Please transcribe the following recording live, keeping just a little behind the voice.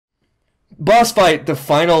Boss fight, the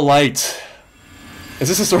final light. Is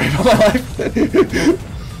this a story about my life?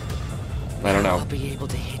 I don't know. I'll be able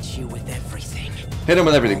to hit you with everything. Hit him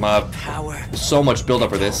with everything, Mob. There's so much build up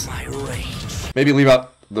for this. Maybe leave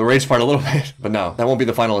out the rage part a little bit, but no, that won't be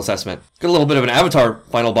the final assessment. Got a little bit of an Avatar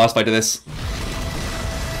final boss fight to this.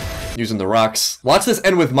 Using the rocks. Watch this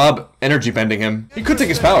end with Mob energy bending him. He could take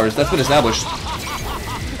his powers, that's been established.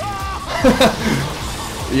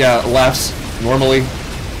 Yeah, laughs normally,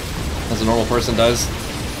 as a normal person does.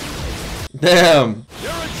 Damn.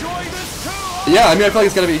 Yeah, I mean, I feel like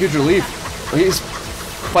it's gotta be a huge relief. He's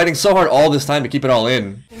fighting so hard all this time to keep it all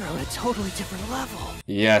in. You're on a totally different level.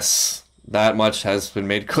 Yes, that much has been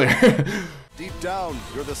made clear. Deep down,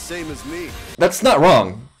 you're the same as me. That's not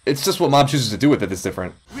wrong. It's just what Mob chooses to do with it that's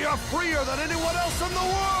different. We are freer than anyone else in the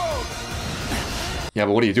world! Yeah,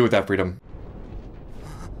 but what do you do with that freedom?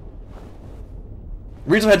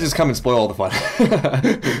 Reeds had to just come and spoil all the fun.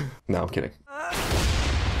 No, I'm kidding.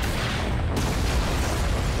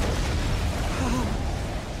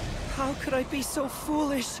 How could I be so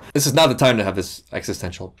foolish? This is not the time to have this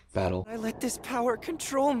existential battle. I let this power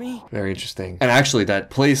control me. Very interesting. And actually, that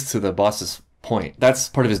plays to the boss's point. That's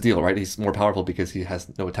part of his deal, right? He's more powerful because he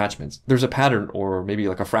has no attachments. There's a pattern, or maybe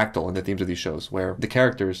like a fractal in the themes of these shows, where the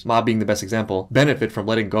characters, Mob being the best example, benefit from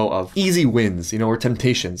letting go of easy wins, you know, or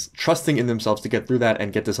temptations, trusting in themselves to get through that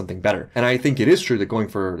and get to something better. And I think it is true that going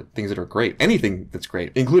for things that are great, anything that's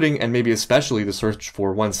great, including and maybe especially the search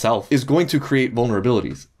for oneself, is going to create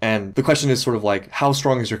vulnerabilities. And the question is sort of like, how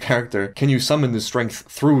strong is your character? Can you summon the strength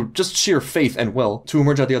through just sheer faith and will to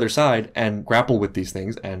emerge out the other side and grapple with these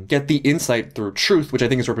things and get the insight through truth, which I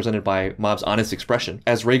think is represented by Mob's honest expression,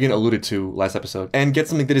 as Reagan alluded to last episode, and get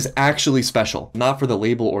something that is actually special, not for the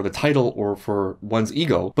label or the title or for one's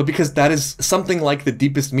ego, but because that is something like the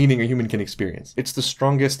deepest meaning a human can experience. It's the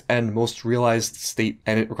strongest and most realized state,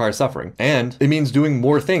 and it requires suffering. And it means doing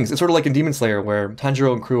more things. It's sort of like in Demon Slayer, where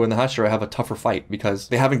Tanjiro and crew and the Hashira have a tougher fight because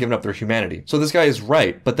they haven't given up their humanity. So this guy is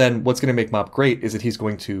right, but then what's going to make Mob great is that he's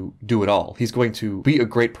going to do it all. He's going to be a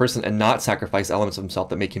great person and not sacrifice elements of himself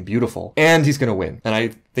that make him beautiful. And he's going to win. And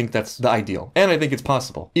I think that's the ideal. And I think it's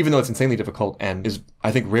possible, even though it's insanely difficult and is,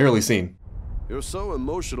 I think, rarely seen. You're so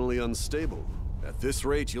emotionally unstable. At this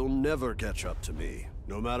rate, you'll never catch up to me,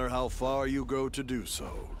 no matter how far you go to do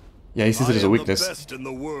so. Yeah, he sees it as a weakness. I am the best in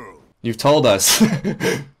the world. You've told us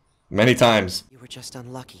many times. You were just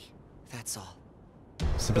unlucky, that's all.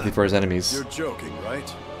 Sympathy for his enemies. You're joking,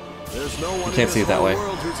 right? There's no one You can't see it that way.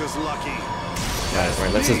 world who's as lucky. Yeah,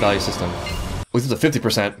 right. That's his value system. At least it's a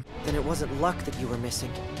 50%. Then it wasn't luck that you were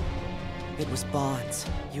missing. It was bonds.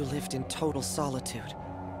 You lived in total solitude.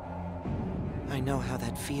 I know how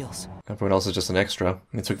that feels. Everyone else is just an extra.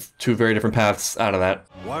 He took two very different paths out of that.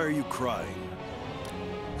 Why are you crying?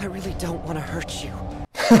 I really don't want to hurt you.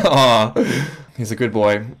 Aw, he's a good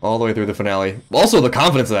boy all the way through the finale. Also, the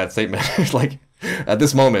confidence of that statement, like, at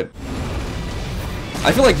this moment.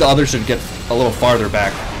 I feel like the others should get a little farther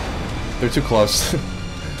back. They're too close.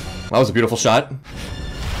 That was a beautiful shot.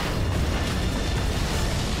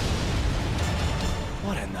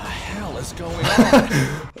 What in the hell is going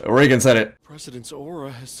on? Reagan said it. President's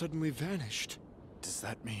aura has suddenly vanished. Does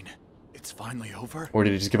that mean it's finally over? Or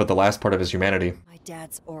did he just give up the last part of his humanity? My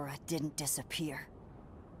dad's aura didn't disappear.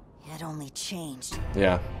 It only changed.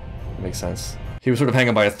 Yeah, makes sense. He was sort of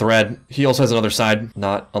hanging by a thread. He also has another side,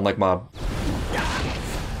 not unlike Mob.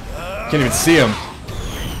 Can't even see him.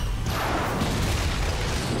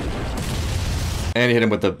 And he hit him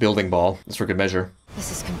with the building ball, just for good measure.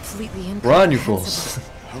 This is completely incomprehensible. Run, you fools.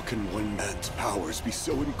 How can one man's powers be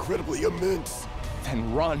so incredibly immense?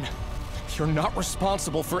 Then run. You're not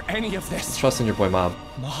responsible for any of this. Trust in your boy Mob.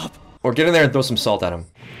 Mob. Or get in there and throw some salt at him.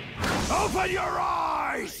 Open your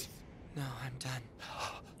eyes! No, I'm done.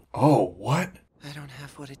 Oh, what? I don't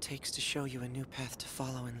have what it takes to show you a new path to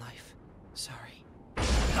follow in life. Sorry.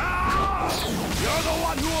 Ah! You're the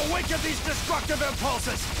one who awakened these destructive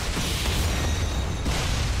impulses!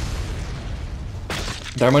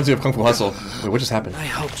 That reminds me of Kung Fu Hustle. Wait, what just happened? I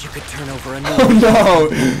hoped you could turn over a new Oh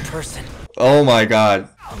no! person. Oh my god.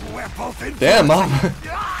 We're both in. Damn, Mom.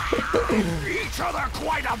 Each other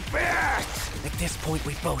quite a bit! At this point,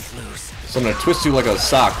 we both lose. So I'm gonna twist you like a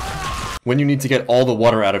sock when you need to get all the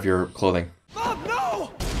water out of your clothing. Mom,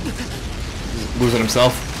 no! Losing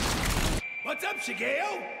himself. What's up,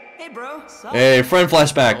 Shigeo? Hey, bro. Hey, friend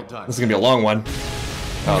flashback. This is gonna be a long one.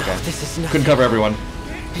 Oh, okay. This is nothing. Couldn't cover everyone.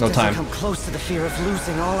 It No doesn't time. come close to the fear of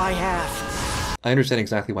losing all I have. I understand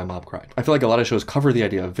exactly why Mob cried. I feel like a lot of shows cover the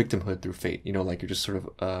idea of victimhood through fate, you know, like you're just sort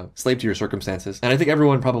of slave to your circumstances. And I think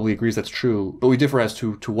everyone probably agrees that's true, but we differ as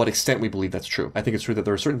to what extent we believe that's true. I think it's true that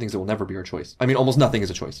there are certain things that will never be our choice. I mean, almost nothing is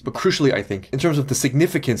a choice. But crucially, I think, in terms of the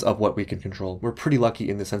significance of what we can control, we're pretty lucky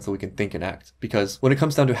in the sense that we can think and act. Because when it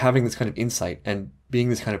comes down to having this kind of insight and being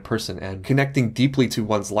this kind of person and connecting deeply to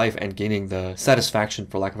one's life and gaining the satisfaction,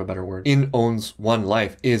 for lack of a better word, in one's one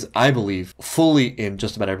life is, I believe, fully in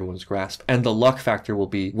just about everyone's grasp. And the luck factor will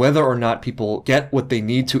be whether or not people get what they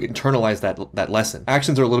need to internalize that lesson.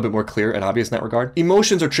 Actions are a little bit more clear and obvious in that regard.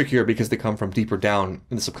 Emotions are trickier because they come from deeper down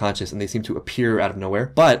in the subconscious and they seem to appear out of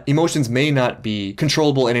nowhere. But emotions may not be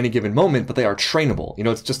controllable at any given moment, but they are trainable. You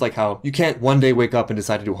know, it's just like how you can't one day wake up and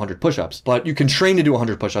decide to do 100 push-ups, but you can train to do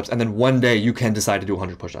 100 push-ups and then one day you can decide to do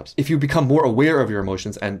 100 push-ups. If you become more aware of your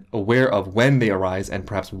emotions and aware of when they arise and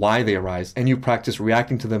perhaps why they arise, and you practice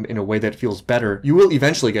reacting to them in a way that feels better, you will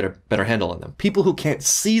eventually get a better handle on them. People who can't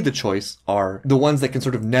see the choice are the ones that can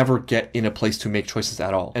sort of never get in a place to make choices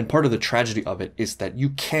at all. And part of the tragedy of it is that you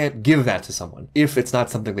can't give that to someone if it's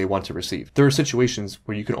not something they want to receive. There are situations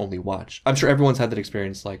where you can only watch. I'm sure everyone's had that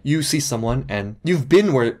experience, like you see someone and you've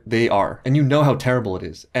been where they are and you know how terrible it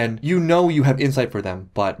is and you know you have insight for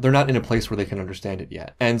them, but they're not in a place where they can understand it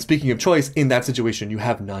yet. And speaking of choice, in that situation, you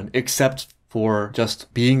have none except for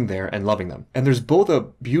just being there and loving them. And there's both a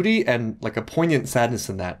beauty and like a poignant sadness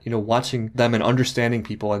in that, you know, watching them and understanding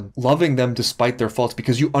people and loving them despite their faults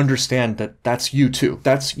because you understand that that's you too.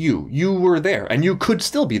 That's you. You were there and you could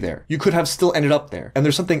still be there. You could have still ended up there. And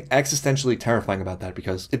there's something existentially terrifying about that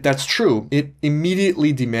because if that's true, it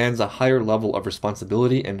immediately demands a higher level of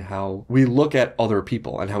responsibility in how we look at other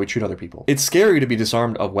people and how we treat other people. It's scary to be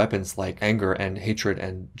disarmed of weapons like anger and hatred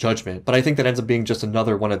and judgment, but I think that ends up being just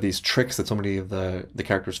another one of these tricks that so many of the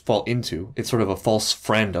characters fall into. It's sort of a false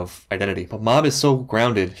friend of identity. But Mob is so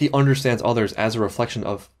grounded, he understands others as a reflection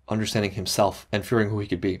of understanding himself and fearing who he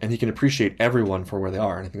could be. And he can appreciate everyone for where they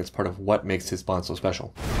are. And I think that's part of what makes his bond so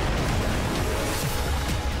special.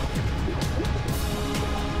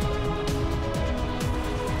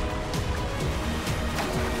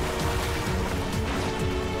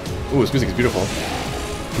 Ooh, this music is beautiful.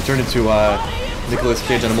 He turned into Nicolas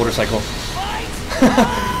Cage on a motorcycle.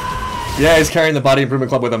 Yeah, he's carrying the Body Improvement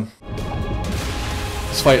Club with him.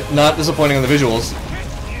 This fight, not disappointing on the visuals.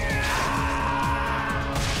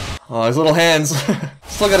 Oh, his little hands.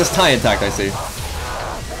 Still got his tie intact, I see.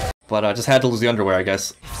 But just had to lose the underwear, I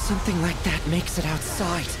guess. If something like that makes it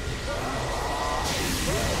outside,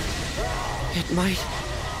 it might...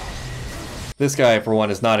 This guy, for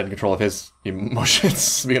one, is not in control of his emotions,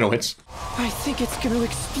 speaking of which. I think it's gonna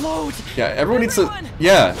explode! Yeah, everyone needs to...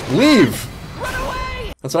 Yeah, leave! Run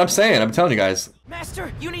away! That's what I'm saying, I'm telling you guys.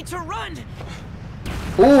 Master, you need to run!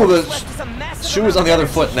 Ooh, the shoe is on the other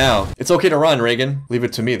foot now. It's okay to run, Reagan. Leave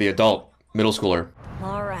it to me, the adult middle schooler.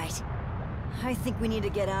 Alright. I think we need to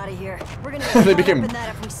get out of here. We're gonna They get became up in that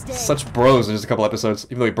if we stay. such bros in just a couple episodes,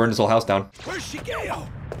 even though he burned his whole house down. Where's Shigeo?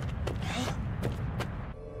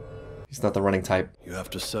 He's not the running type. You have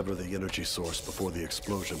to sever the energy source before the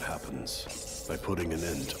explosion happens, by putting an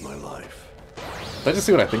end to my life. Did I just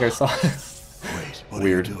see what I think I saw? Wait, what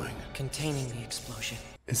Weird. are you doing? Containing the explosion.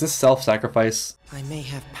 Is this self-sacrifice? I may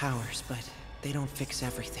have powers, but they don't fix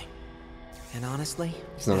everything. And honestly,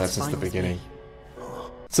 He's known that that's since the fine with beginning. me.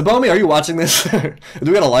 Tsubomi, are you watching this? Do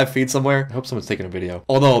we got a live feed somewhere? I hope someone's taking a video.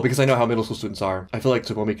 Although, because I know how middle school students are, I feel like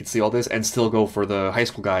Tsubomi could see all this and still go for the high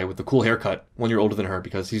school guy with the cool haircut, 1 year older than her,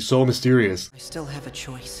 because he's so mysterious. I still have a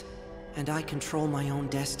choice, and I control my own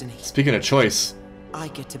destiny. Speaking of choice, I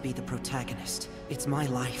get to be the protagonist. It's my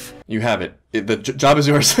life. you have it. The job is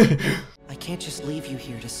yours. I can't just leave you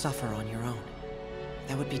here to suffer on your own.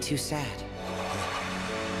 That would be too sad.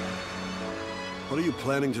 What are you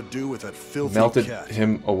planning to do with that filthy Melted cat?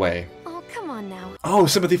 him away. Oh, come on now. Oh,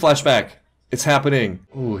 sympathy flashback. It's happening.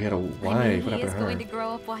 Ooh, he had a I mean, wife. What he happened is to her? going to grow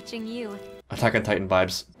up watching you. Attack on Titan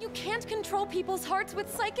vibes. You can't control people's hearts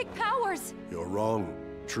with psychic powers. You're wrong.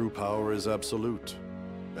 True power is absolute.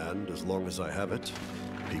 And as long as I have it,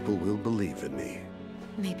 people will believe in me.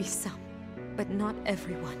 Maybe some, but not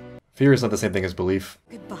everyone. Fear is not the same thing as belief.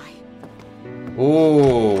 Goodbye.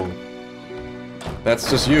 Ooh. That's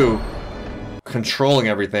just you controlling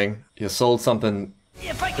everything. You sold something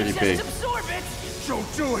If I pretty big. absorb it!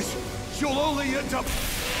 Don't do it! You'll only end up...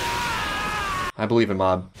 I believe in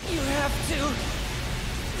Mob. You have to.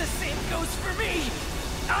 The same goes for me.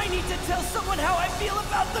 I need to tell someone how I feel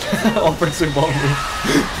about them. All for Tsubomi.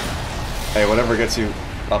 Hey, whatever gets you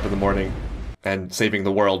up in the morning and saving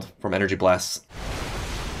the world from energy blasts.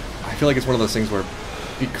 I feel like it's one of those things where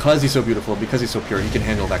because he's so beautiful, because he's so pure, he can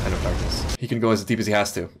handle that kind of darkness. He can go as deep as he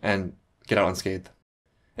has to and get out unscathed.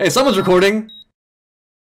 Hey, someone's recording!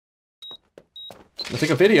 Let's take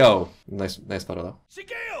a video. Nice photo though.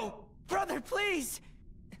 Shigeo! Brother, please!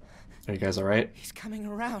 Are you guys alright? He's coming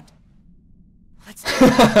around. Let's do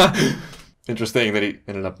it. Interesting that he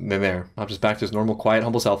ended up in there. I'm just back to his normal, quiet,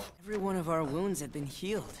 humble self. Every one of our wounds had been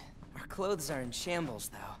healed. Our clothes are in shambles,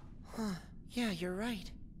 though. Huh. Yeah, you're right.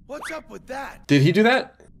 What's up with that? Did he do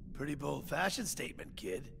that? Pretty bold fashion statement,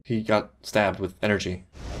 kid. He got stabbed with energy.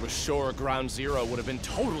 I was sure Ground Zero would have been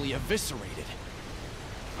totally eviscerated.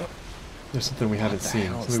 There's something we haven't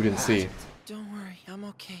seen. Something we didn't see. Don't worry, I'm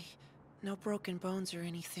okay. No broken bones or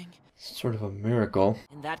anything. Sort of a miracle.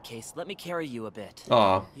 In that case, let me carry you a bit.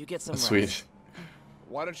 Aw, You get some that's rest. sweet.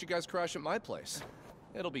 Why don't you guys crash at my place?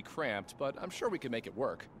 It'll be cramped, but I'm sure we can make it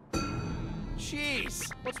work.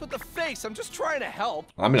 Jeez, what's with the face? I'm just trying to help.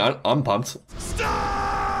 I mean, I'm pumped.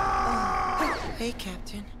 Hey,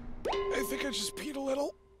 Captain. I think I just peed a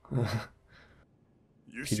little.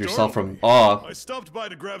 You Keep yourself startled from me. awe. I stopped by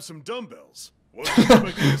to grab some dumbbells. Wasn't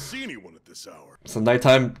expecting to see anyone at this hour. Some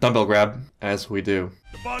nighttime dumbbell grab, as we do.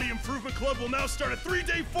 The Body Improvement Club will now start a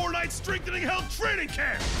 3-day, 4-night strengthening health training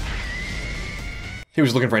camp. He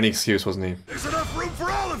was looking for any excuse, wasn't he? There's enough room for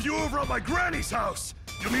all of you over at my granny's house.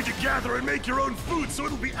 You'll need to gather and make your own food, so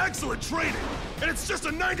it'll be excellent training. And it's just a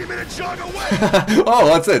 90-minute jog away. Oh,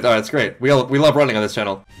 that's it. Oh, that's great. We love running on this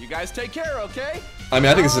channel. You guys take care, okay? I mean,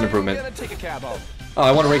 I think this is an improvement. I'm gonna take a cab home. Oh,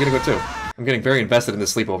 I want Reagan to go too. I'm getting very invested in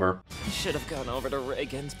this sleepover. Should have gone over to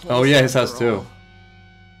Reagan's place. Oh yeah, his house after all. too.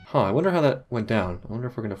 Huh, I wonder how that went down. I wonder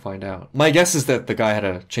if we're gonna find out. My guess is that the guy had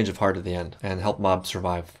a change of heart at the end and helped Mob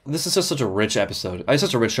survive. This is just such a rich episode. It's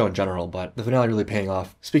such a rich show in general, but the finale really paying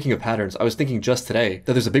off. Speaking of patterns, I was thinking just today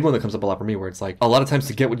that there's a big one that comes up a lot for me where it's like, a lot of times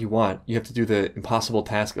to get what you want, you have to do the impossible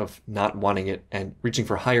task of not wanting it and reaching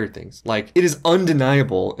for higher things. Like, it is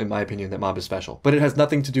undeniable, in my opinion, that Mob is special, but it has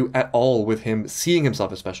nothing to do at all with him seeing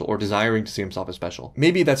himself as special or desiring to see himself as special.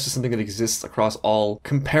 Maybe that's just something that exists across all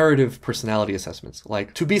comparative personality assessments.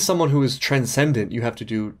 Like, to be someone who is transcendent, you have to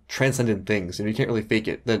do transcendent things. You know, you can't really fake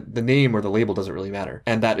it. The name or the label doesn't really matter.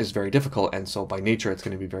 And that is very difficult, and so by nature it's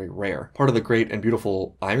going to be very rare. Part of the great and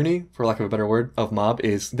beautiful irony, for lack of a better word, of Mob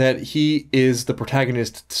is that he is the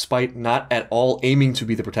protagonist despite not at all aiming to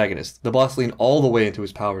be the protagonist. The boss leaned all the way into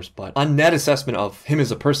his powers, but on net assessment of him as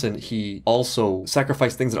a person, he also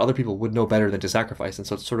sacrificed things that other people would know better than to sacrifice, and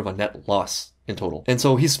so it's sort of a net loss in total. And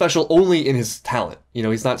so he's special only in his talent. You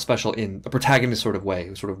know, he's not special in a protagonist sort of way.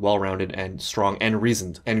 He's sort of well-rounded and strong and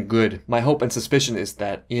reasoned and good. My hope and suspicion is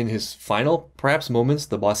that in his final, perhaps, moments,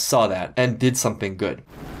 the boss saw that and did something good.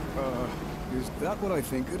 Is that what I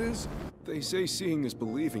think it is? They say seeing is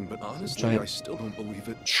believing, but honestly, Giant I still don't believe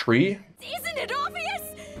it. Tree? Isn't it obvious?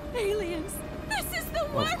 Aliens! This is the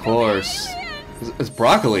work Of course. of aliens! It's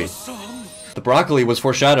broccoli. The broccoli was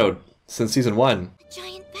foreshadowed since season 1. A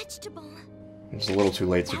giant vegetable. It's a little too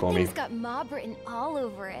late, That Tsubomi. thing's got Mob written all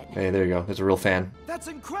over it. Hey, there you go. There's a real fan. That's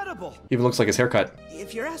incredible! Even looks like his haircut.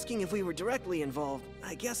 If you're asking if we were directly involved,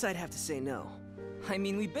 I guess I'd have to say no. I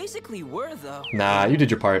mean, we basically were, though. Nah, you did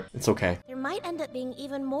your part. It's okay. There might end up being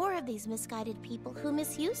even more of these misguided people who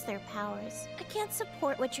misuse their powers. I can't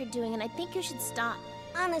support what you're doing, and I think you should stop.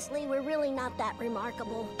 Honestly, we're really not that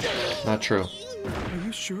remarkable. Not true. Are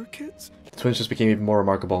you sure, kids? The twins just became even more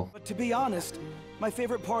remarkable. But to be honest, my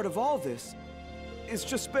favorite part of all this is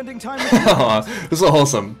just spending time with you. Aw, this is so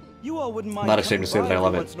wholesome. You all wouldn't mind Not ashamed to say coming that I by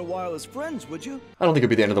love every it. once in a while as friends, would you? I don't think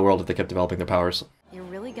it'd be the end of the world if they kept developing their powers. You're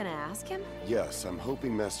really gonna ask him? Yes, I'm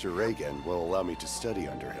hoping Master Reagan will allow me to study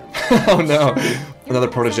under him. Oh no, another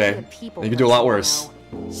not protege. exactly a people You can do a lot person,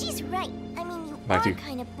 worse. She's right. I mean, you Back are to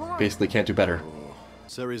kind of boring. basically can't do better.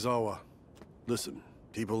 Serizawa, listen.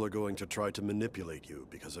 People are going to try to manipulate you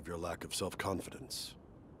because of your lack of self-confidence.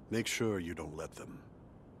 Make sure you don't let them.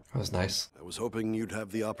 That was nice. I was hoping you'd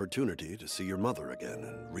have the opportunity to see your mother again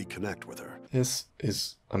and reconnect with her. This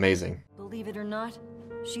is amazing. Believe it or not,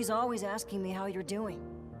 she's always asking me how you're doing.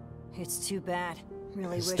 It's too bad.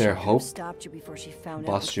 Really Is wish there I could hope? have stopped you before she found Boss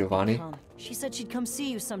out what you'd Giovanni? become. She said she'd come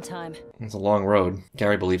see you sometime. It's a long road.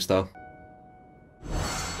 Gary believes though.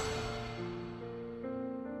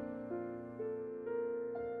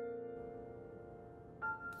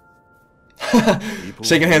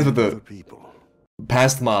 Shaking hands with the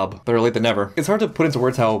past Mob. Better late than never. It's hard to put into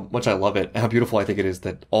words how much I love it and how beautiful I think it is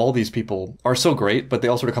that all these people are so great, but they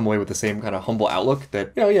all sort of come away with the same kind of humble outlook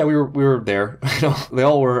that, you know, yeah, we were there. You know, they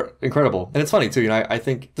all were incredible. And it's funny too, you know, I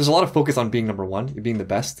think there's a lot of focus on being number one, being the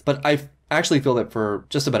best, but I actually feel that for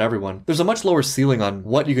just about everyone, there's a much lower ceiling on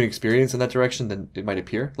what you can experience in that direction than it might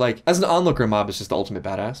appear. Like, as an onlooker, Mob is just the ultimate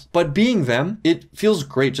badass. But being them, it feels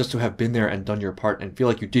great just to have been there and done your part and feel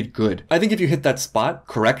like you did good. I think if you hit that spot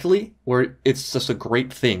correctly, where it's just a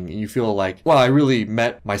great thing, and you feel like, wow, I really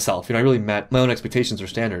met myself, you know, I really met my own expectations or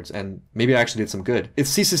standards, and maybe I actually did some good. It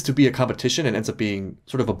ceases to be a competition and ends up being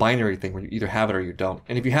sort of a binary thing where you either have it or you don't.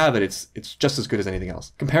 And if you have it, it's just as good as anything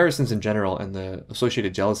else. Comparisons in general and the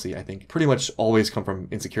associated jealousy, I think, pretty much always come from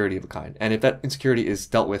insecurity of a kind. And if that insecurity is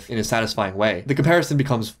dealt with in a satisfying way, the comparison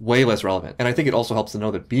becomes way less relevant. And I think it also helps to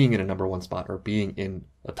know that being in a number one spot or being in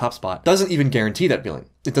a top spot doesn't even guarantee that feeling.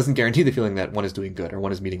 It doesn't guarantee the feeling that one is doing good or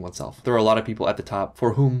one is meeting oneself. There are a lot of people at the top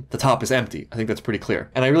for whom the top is empty. I think that's pretty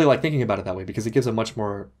clear. And I really like thinking about it that way because it gives a much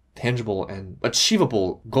more tangible and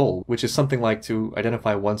achievable goal, which is something like to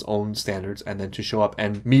identify one's own standards and then to show up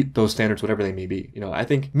and meet those standards, whatever they may be. You know, I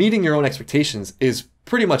think meeting your own expectations is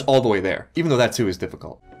pretty much all the way there, even though that too is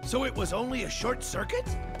difficult. So it was only a short circuit?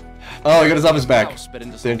 Oh, he got his office back. Spit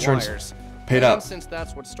into The some insurance wires. paid up. And since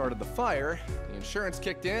that's what started the fire, the insurance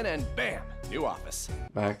kicked in and bam, new office.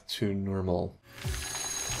 Back to normal.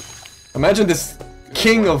 Imagine this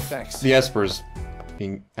king of the Espers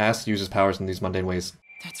being asked to use his powers in these mundane ways.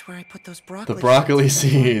 That's where I put those broccoli. The broccoli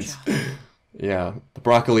seeds. Yeah, the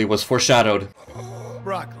broccoli was foreshadowed.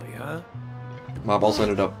 Broccoli, huh? Mob also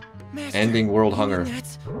ended up ending world hunger.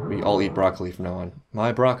 We all eat broccoli from now on.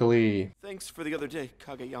 My broccoli. Thanks for the other day,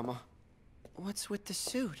 Kageyama. What's with the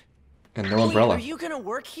suit? And no umbrella. Are you gonna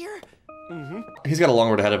work here? He's got a long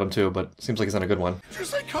road ahead of him too, but seems like he's on a good one. Did you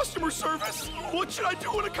say customer service? What should I do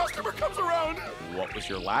when a customer comes around? What was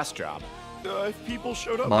your last job? If people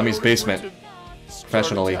showed up, Mommy's basement.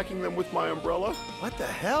 Professionally. Attacking them with my umbrella. What the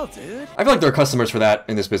hell, dude? I feel like there are customers for that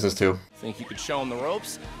in this business too. Think you could show him the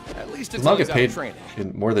ropes? At least Does it's Mob not get paid training.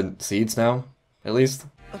 in more than seeds now? At least?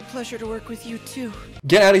 A pleasure to work with you too.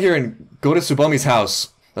 Get out of here and go to Tsubomi's house.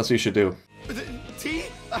 That's what you should do. Tea?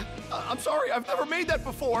 I'm sorry, I've never made that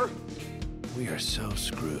before. We are so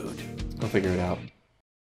screwed. I'll figure it out.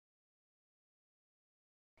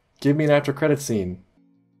 Give me an after credit scene.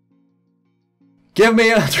 Give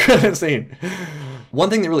me an after credit scene! One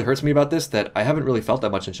thing that really hurts me about this that I haven't really felt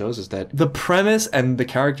that much in shows is that the premise and the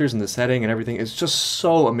characters and the setting and everything is just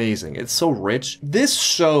so amazing. It's so rich. This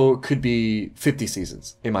show could be 50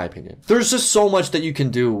 seasons, in my opinion. There's just so much that you can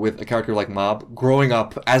do with a character like Mob growing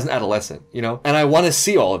up as an adolescent, you know? And I want to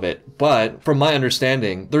see all of it, but from my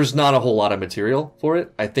understanding, there's not a whole lot of material for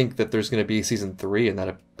it. I think that there's going to be season 3 and that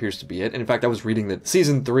appears to be it. And in fact, I was reading that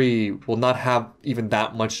season 3 will not have even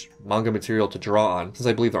that much manga material to draw on, since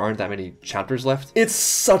I believe there aren't that many chapters left. It's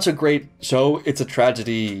such a great show. It's a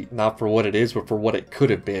tragedy, not for what it is, but for what it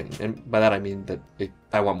could have been. And by that I mean that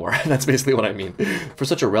I want more. That's basically what I mean. For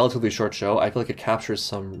such a relatively short show, I feel like it captures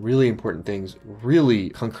some really important things really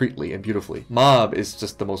concretely and beautifully. Mob is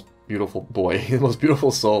just the most beautiful boy, the most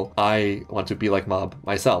beautiful soul. I want to be like Mob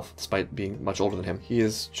myself, despite being much older than him. He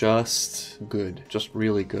is just good, just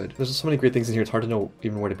really good. There's just so many great things in here, it's hard to know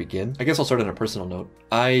even where to begin. I guess I'll start on a personal note.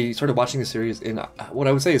 I started watching the series in what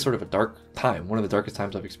I would say is sort of a dark time, one of the darkest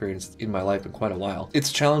times I've experienced in my life in quite a while.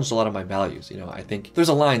 It's challenged a lot of my values, you know. I think there's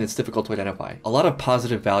a line that's difficult to identify. A lot of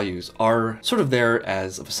positive values are sort of there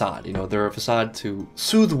as a facade, you know. They're a facade to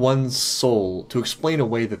soothe one's soul, to explain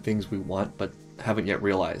away the things we want but haven't yet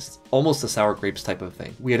realized. Almost a sour grapes type of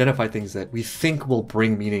thing. We identify things that we think will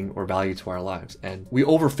bring meaning or value to our lives, and we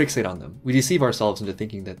over-fixate on them. We deceive ourselves into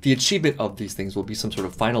thinking that the achievement of these things will be some sort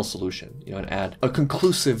of final solution, you know, and add a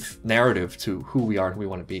conclusive narrative to who we are and who we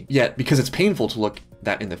want to be. Yet, because it's painful to look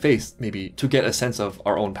that in the face, maybe to get a sense of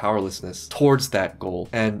our own powerlessness towards that goal,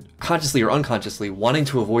 and consciously or unconsciously wanting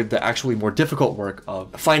to avoid the actually more difficult work of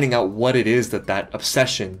finding out what it is that that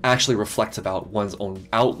obsession actually reflects about one's own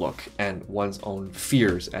outlook and one's own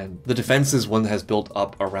fears and the defenses one has built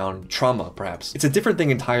up around trauma, perhaps. It's a different thing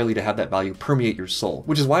entirely to have that value permeate your soul,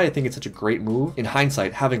 which is why I think it's such a great move, in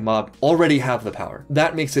hindsight, having Mob already have the power.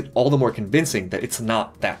 That makes it all the more convincing that it's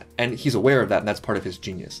not that, and he's aware of that, and that's part of his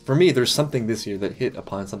genius. For me, there's something this year that hit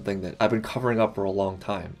upon something that I've been covering up for a long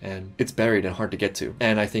time, and it's buried and hard to get to.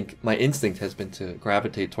 And I think my instinct has been to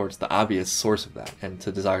gravitate towards the obvious source of that, and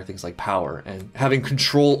to desire things like power and having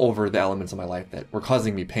control over the elements of my life that were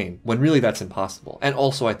causing me pain, when really that's impossible. And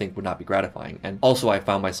also I think would not be gratifying. And also I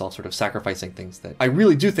found myself sort of sacrificing things that I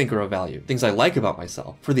really do think are of value, things I like about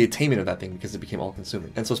myself, for the attainment of that thing, because it became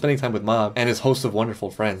all-consuming. And so spending time with Mob and his host of wonderful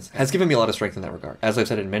friends has given me a lot of strength in that regard. As I've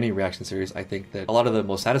said in many reaction series, I think that a lot of the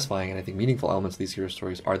most satisfying and I think meaningful elements of these serious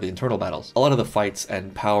stories are the internal battles. A lot of the fights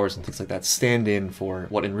and powers and things like that stand in for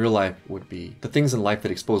what in real life would be the things in life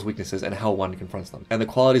that expose weaknesses and how one confronts them. And the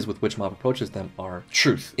qualities with which Mob approaches them are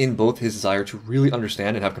truth, in both his desire to really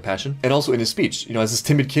understand and have compassion, and also in his speech, you know, as this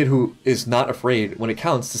timid kid who is not afraid when it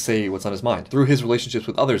counts to say what's on his mind, through his relationships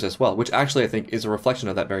with others as well, which actually I think is a reflection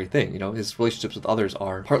of that very thing. You know, his relationships with others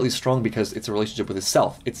are partly strong because it's a relationship with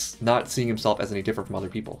himself. It's not seeing himself as any different from other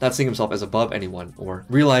people, not seeing himself as above anyone, or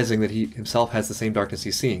realizing that he himself has the same darkness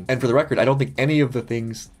he's seeing. And for the record, I don't think any of the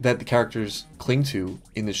things that the characters cling to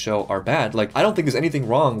in this show are bad. Like, I don't think there's anything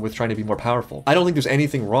wrong with trying to be more powerful. I don't think there's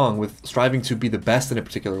anything wrong with striving to be the best in a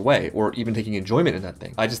particular way, or even taking enjoyment in that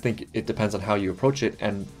thing. I just think it depends on how you approach it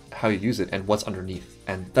and how you use it and what's underneath.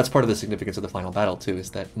 And that's part of the significance of the final battle too,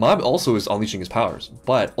 is that Mob also is unleashing his powers,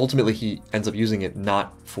 but ultimately he ends up using it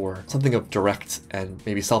not for something of direct and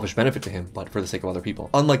maybe selfish benefit to him, but for the sake of other people.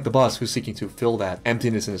 Unlike the boss, who's seeking to fill that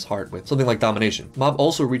emptiness in his heart with something like domination, Mob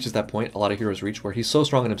also reaches that point a lot of heroes reach where he's so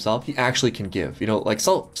strong in himself, he actually can give. You know, like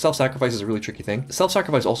self-sacrifice is a really tricky thing.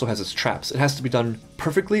 Self-sacrifice also has its traps. It has to be done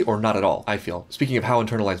perfectly or not at all, I feel. Speaking of how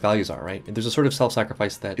internalized values are, right? And there's a sort of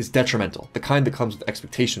self-sacrifice that is detrimental, the kind that comes with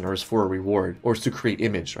expectation or is for a reward or is to create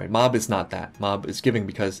image, right? Mob is not that. Mob is giving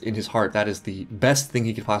because in his heart that is the best thing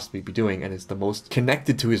he could possibly be doing and is the most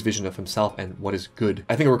connected to his vision of himself and what is good.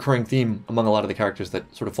 I think a recurring theme among a lot of the characters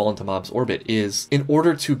that sort of fall into Mob's orbit is, in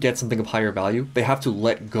order to get something of higher value, they have to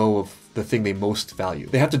let go of the thing they most value.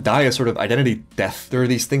 They have to die a sort of identity death. There are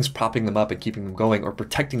these things propping them up and keeping them going or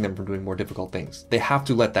protecting them from doing more difficult things. They have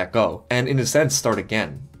to let that go and in a sense start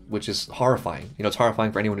again, which is horrifying. You know, it's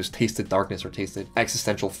horrifying for anyone who's tasted darkness or tasted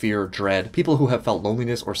existential fear or dread, people who have felt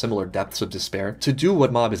loneliness or similar depths of despair. To do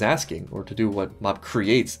what Mob is asking, or to do what Mob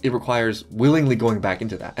creates, it requires willingly going back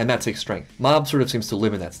into that, and that takes strength. Mob sort of seems to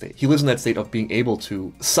live in that state. He lives in that state of being able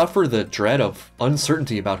to suffer the dread of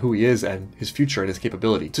uncertainty about who he is and his future and his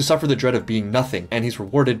capability, to suffer the dread of being nothing, and he's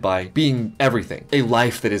rewarded by being everything, a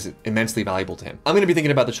life that is immensely valuable to him. I'm going to be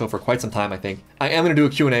thinking about the show for quite some time, I think. I am going to do a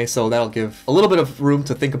Q&A, so that'll give a little bit of room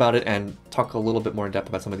to think about it and talk a little bit more in depth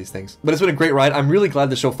about some of these things. But it's been a great ride. I'm really glad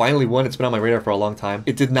the show finally won. It's been on my radar for a long time.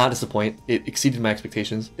 It did not disappoint. It exceeded my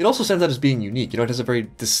expectations. It also stands out as being unique. You know, it has a very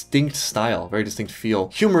distinct style, very distinct feel.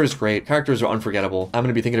 Humor is great. Characters are unforgettable. I'm going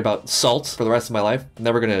to be thinking about Salt for the rest of my life. I'm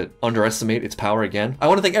never going to underestimate its power again. I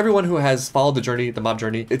want to thank everyone who has followed the journey, the Mob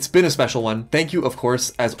journey. It's been a special one. Thank you, of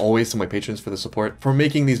course, as always, to my patrons for the support, for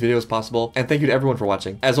making these videos possible. And thank you to everyone for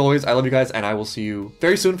watching. As always, I love you guys, and I will see you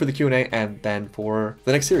very soon for the Q&A and then for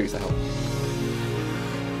the next series, I hope.